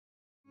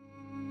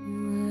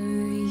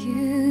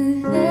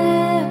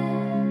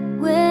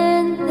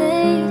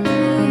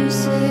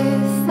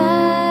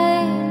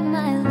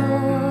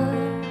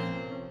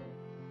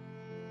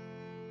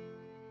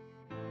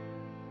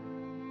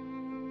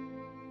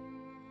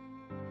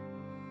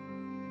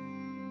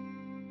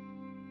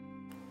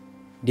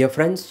Dear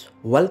friends,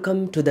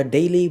 welcome to the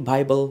Daily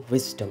Bible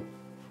Wisdom.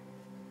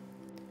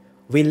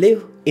 We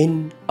live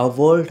in a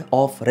world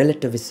of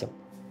relativism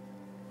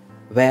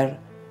where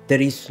there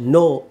is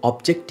no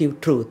objective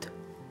truth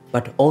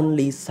but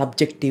only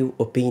subjective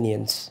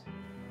opinions.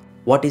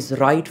 What is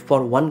right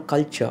for one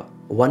culture,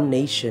 one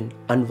nation,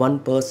 and one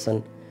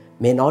person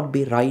may not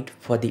be right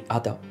for the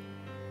other.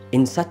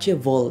 In such a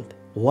world,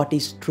 what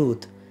is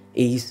truth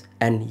is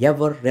an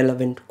ever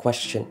relevant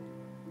question.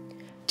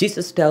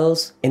 Jesus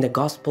tells in the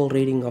gospel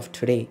reading of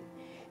today,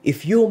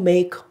 "If you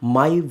make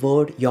my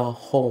word your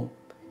home,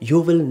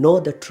 you will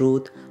know the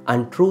truth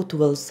and truth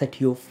will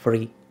set you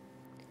free."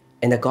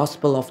 In the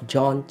gospel of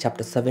John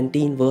chapter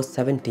 17 verse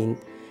 17,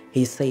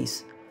 he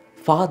says,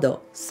 "Father,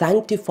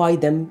 sanctify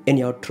them in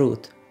your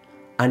truth,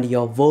 and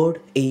your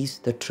word is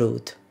the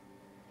truth."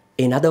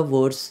 In other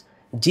words,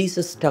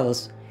 Jesus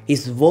tells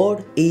his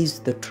word is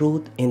the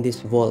truth in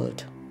this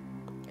world.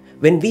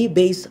 When we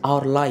base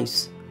our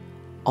lives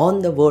on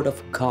the word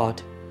of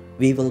God,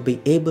 we will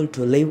be able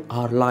to live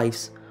our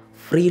lives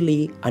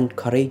freely and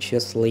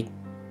courageously.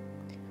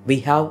 We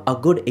have a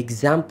good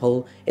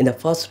example in the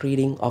first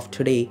reading of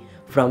today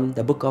from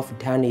the book of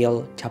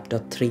Daniel chapter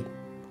 3.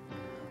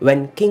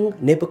 When King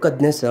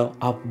Nebuchadnezzar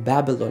of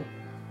Babylon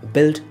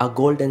built a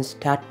golden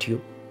statue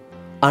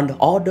and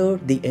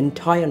ordered the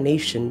entire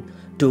nation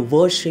to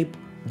worship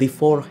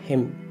before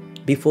him,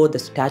 before the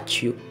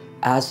statue,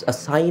 as a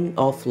sign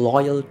of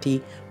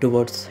loyalty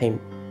towards him,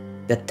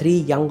 the three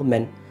young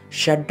men,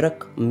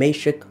 Shadrach,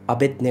 Meshach,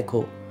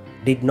 Abednego,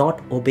 did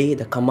not obey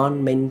the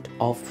commandment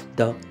of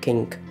the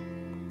king.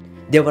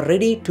 They were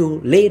ready to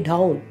lay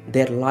down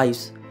their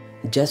lives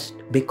just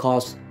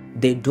because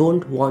they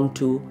don't want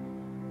to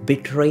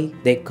betray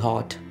their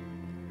God.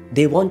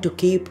 They want to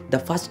keep the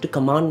first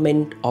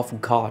commandment of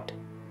God,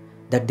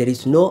 that there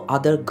is no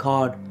other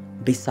God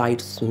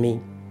besides me.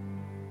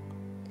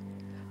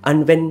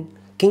 And when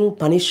king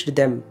punished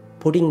them,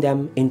 putting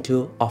them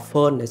into a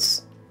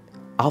furnace,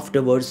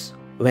 afterwards,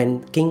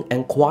 when king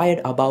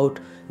inquired about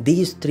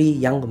these three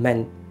young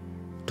men,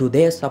 to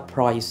their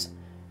surprise,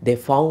 they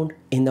found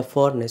in the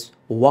furnace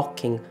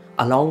walking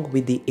along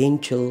with the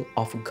angel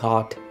of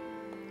God.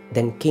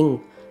 Then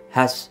king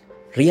has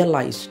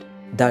realized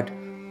that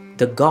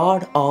the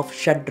God of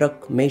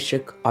Shadrach,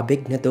 Meshach,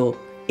 Abednego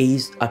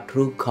is a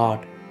true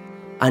God,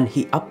 and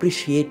he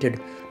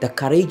appreciated the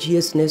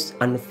courageousness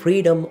and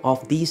freedom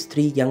of these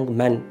three young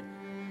men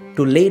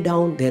to lay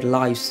down their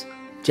lives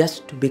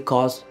just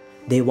because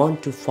they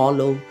want to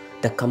follow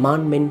the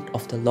commandment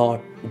of the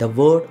Lord, the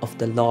word of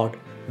the Lord,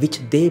 which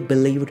they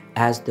believed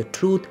as the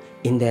truth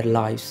in their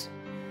lives.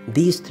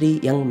 These three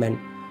young men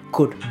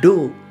could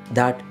do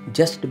that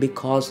just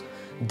because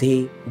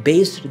they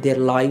based their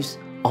lives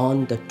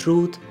on the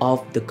truth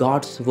of the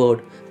God's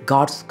word,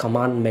 God's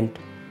commandment.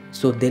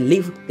 So they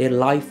lived their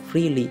life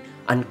freely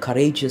and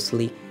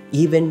courageously,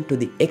 even to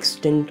the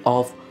extent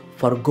of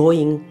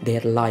foregoing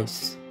their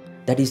lives.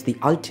 That is the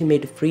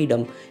ultimate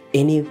freedom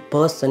any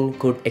person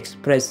could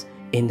express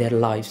in their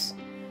lives.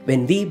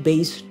 When we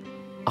base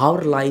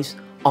our lives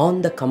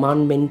on the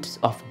commandments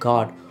of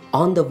God,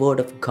 on the word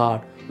of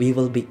God, we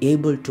will be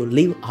able to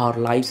live our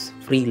lives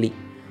freely.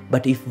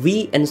 But if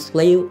we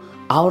enslave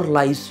our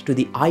lives to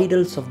the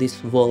idols of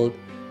this world,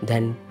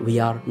 then we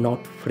are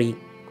not free.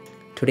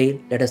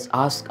 Today, let us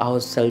ask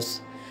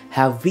ourselves,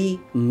 have we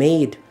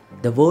made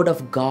the word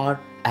of God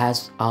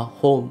as our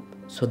home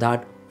so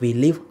that we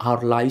live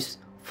our lives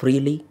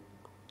freely?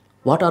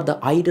 What are the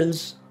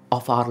idols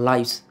of our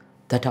lives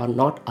that are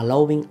not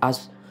allowing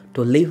us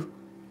to live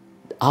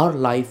our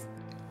life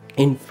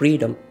in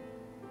freedom?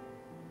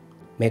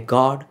 May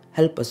God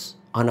help us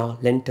on our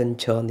Lenten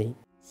journey.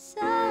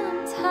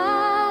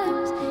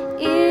 Sometimes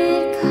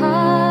it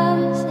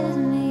causes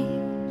me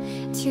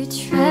to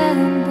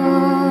tremble.